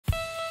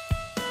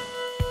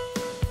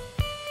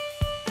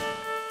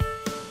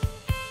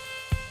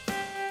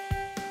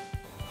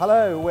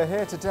Hello, we're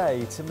here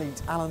today to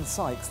meet Alan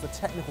Sykes, the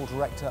Technical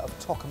Director of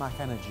Tokamak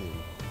Energy.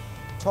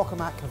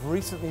 Tokamak have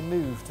recently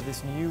moved to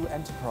this new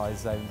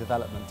enterprise zone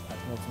development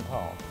at Milton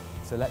Park.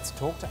 So let's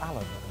talk to Alan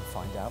and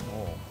find out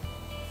more.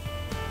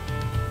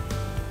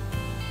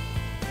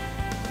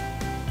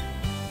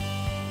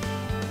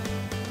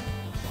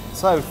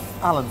 So,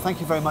 Alan, thank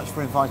you very much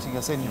for inviting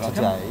us in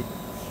today.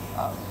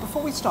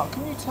 Before we start,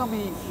 can you tell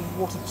me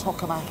what a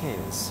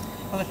tokamak is?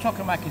 Well, a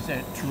tokamak is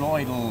a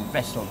toroidal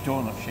vessel,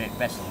 donut-shaped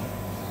vessel,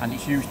 and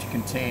it's used to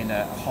contain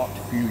a hot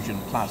fusion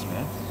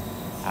plasma.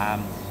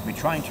 We're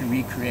trying to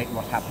recreate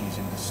what happens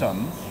in the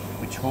sun,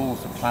 which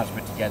holds the plasma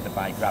together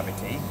by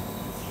gravity.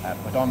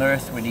 But on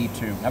Earth, we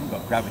haven't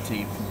got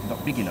gravity,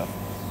 not big enough.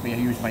 We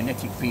use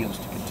magnetic fields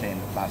to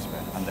contain the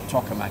plasma, and the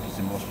tokamak is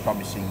the most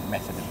promising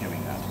method of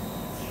doing that.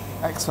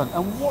 Excellent.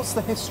 And what's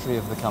the history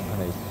of the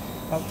company?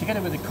 Well, together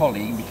with a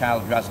colleague,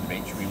 Mikhail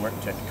Grasnovich, we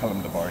worked at the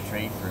Culham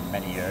laboratory for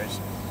many years,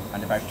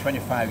 and about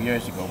 25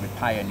 years ago we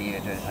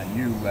pioneered a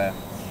new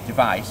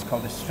device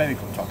called a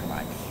spherical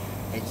tokamak.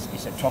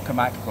 It's a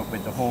tokamak but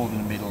with the hole in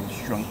the middle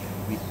shrunk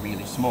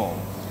really small.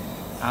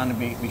 And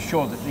we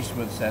showed that this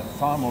was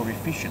far more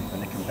efficient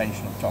than a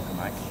conventional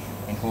tokamak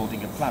in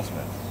holding a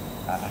plasma,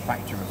 a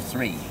factor of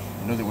 3.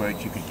 In other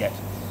words, you could get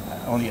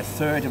only a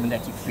third of a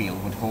magnetic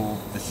field would hold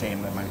the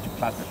same amount of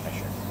plasma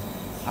pressure.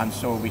 And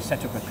so we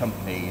set up a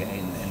company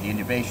in the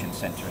Innovation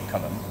Centre at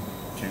Culham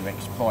to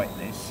exploit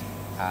this,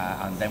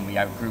 and then we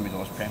outgrew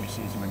those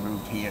premises and we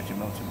moved here to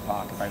Milton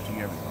Park about a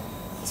year ago.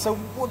 So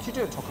what did you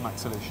do at Tokamak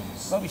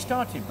Solutions? Well, we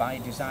started by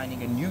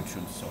designing a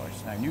neutron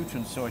source. Now,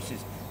 neutron source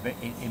is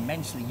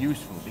immensely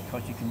useful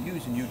because you can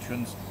use the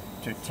neutrons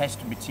to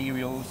test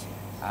materials.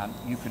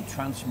 You can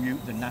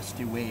transmute the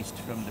nasty waste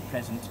from the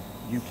present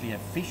nuclear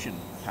fission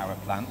power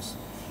plants,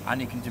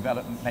 and you can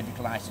develop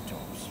medical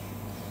isotopes.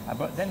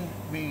 But then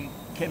we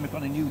came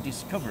upon a new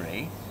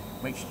discovery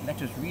which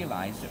let us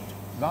realise that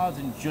rather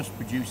than just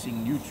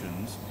producing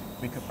neutrons,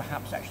 we could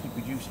perhaps actually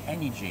produce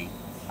energy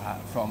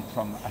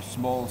from a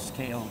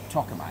small-scale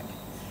tokamak.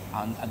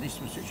 And this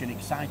was such an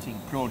exciting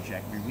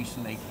project, we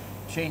recently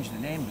changed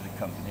the name of the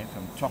company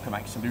from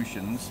Tokamak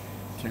Solutions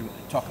to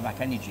Tokamak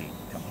Energy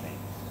Company.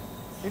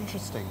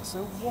 Interesting.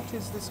 So what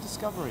is this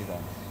discovery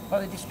then?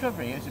 Well, the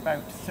discovery is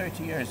about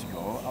 30 years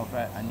ago of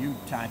a new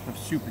type of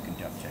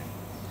superconductor.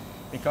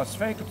 Because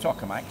spherical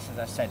tokamaks, as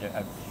I said,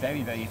 are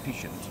very, very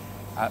efficient,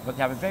 but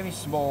they have a very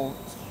small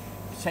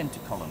centre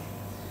column.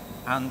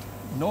 And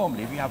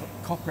normally, if you have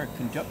a copper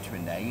conductor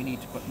in there, you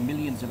need to put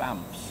millions of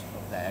amps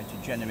up there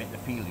to generate the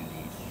field you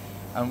need.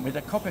 And with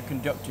a copper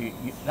conductor,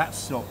 that's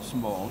so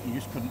small, you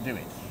just couldn't do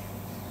it.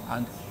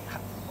 And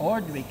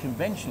ordinary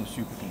conventional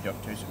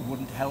superconductors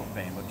wouldn't help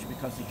very much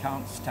because they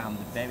can't stand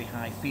the very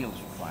high fields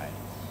required.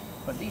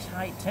 But these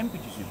high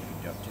temperature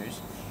superconductors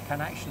can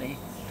actually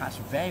pass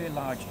very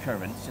large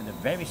currents in a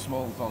very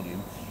small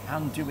volume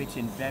and do it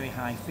in very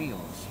high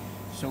fields.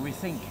 So we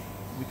think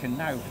we can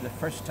now for the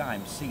first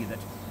time see that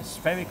a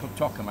spherical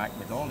tokamak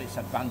with all its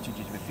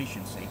advantages of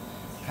efficiency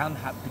can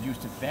produce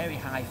the very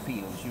high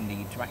fields you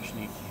need to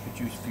actually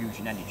produce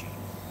fusion energy.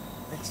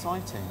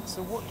 Exciting.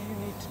 So what do you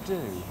need to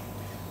do?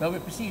 Well, we're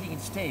proceeding in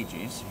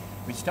stages.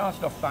 We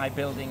started off by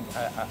building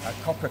a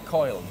copper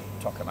coiled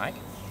tokamak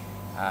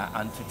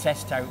and to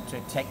test out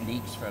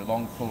techniques for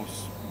long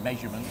pulse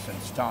measurements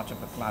and start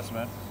up a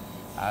plasma.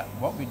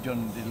 What we've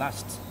done the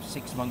last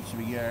 6 months or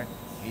a year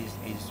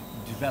is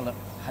develop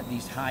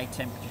these high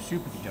temperature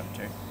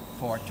superconductor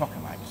for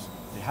tokamaks.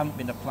 They haven't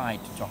been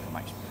applied to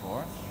tokamaks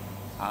before,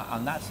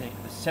 and that's there's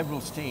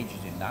several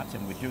stages in that,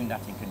 and we're doing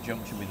that in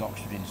conjunction with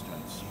Oxford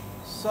Instruments.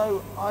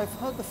 So I've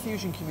heard the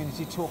fusion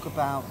community talk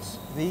about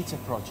the ITER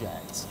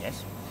project.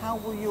 Yes. How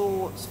will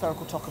your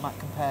spherical tokamak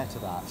compare to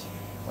that?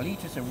 Well,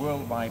 ITER is a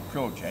worldwide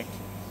project.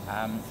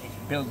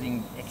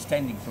 It's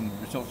extending from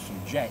the results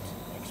from JET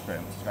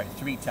experiments. It's about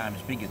 3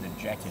 times bigger than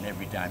JET in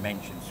every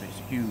dimension, so it's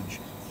a huge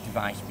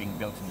device being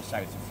built in the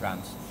south of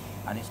France,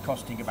 and it's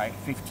costing about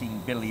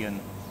 $15 billion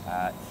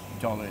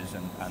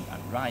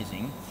and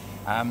rising.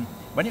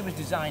 When it was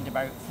designed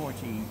about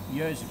 40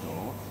 years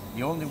ago,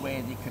 the only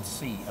way they could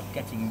see of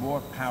getting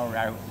more power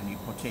out than you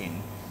put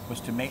in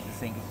was to make the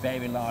thing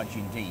very large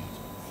indeed.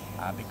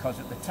 Because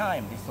at the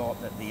time they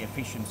thought that the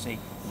efficiency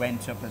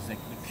went up as the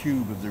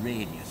cube of the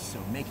radius, so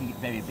making it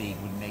very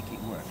big would make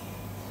it work.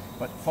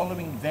 But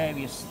following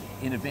various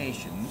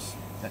innovations,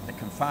 that the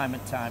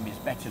confinement time is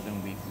better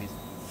than we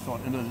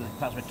thought, the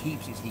plasma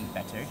keeps its heat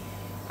better,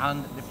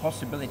 and the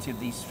possibility of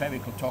these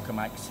spherical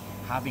tokamaks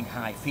having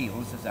high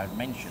fields, as I've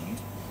mentioned,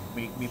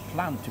 we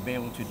plan to be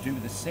able to do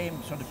the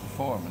same sort of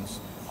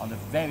performance on a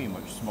very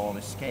much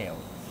smaller scale.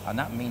 And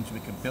that means we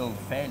can build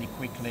fairly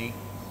quickly,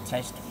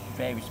 test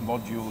various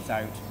modules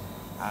out,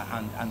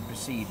 and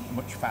proceed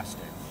much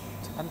faster.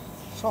 And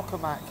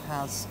Tokamak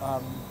has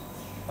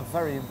a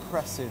very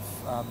impressive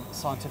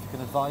scientific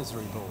and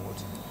advisory board.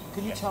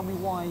 Can you tell me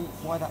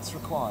why that's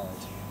required?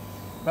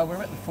 Well,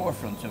 we're at the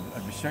forefront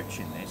of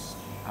researching this,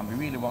 and we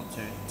really want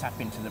to tap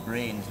into the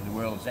brains of the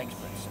world's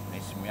experts at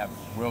this, and we have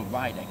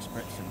worldwide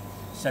experts and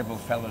several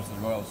fellows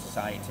of the Royal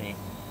Society,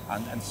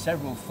 and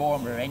several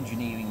former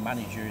engineering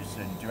managers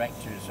and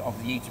directors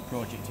of the ITER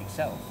project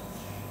itself,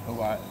 who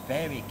are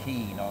very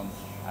keen on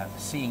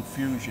seeing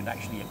fusion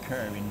actually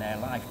occur in their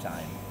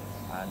lifetime.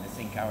 And I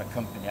think our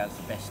company has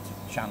the best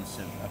chance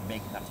of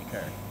making that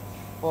occur.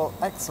 Well,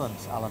 excellent,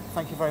 Alan.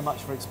 Thank you very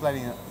much for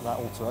explaining that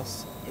all to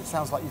us. It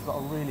sounds like you've got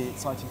a really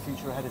exciting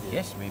future ahead of you.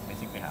 Yes, we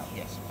think we have.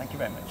 Yes, thank you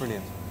very much.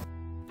 Brilliant.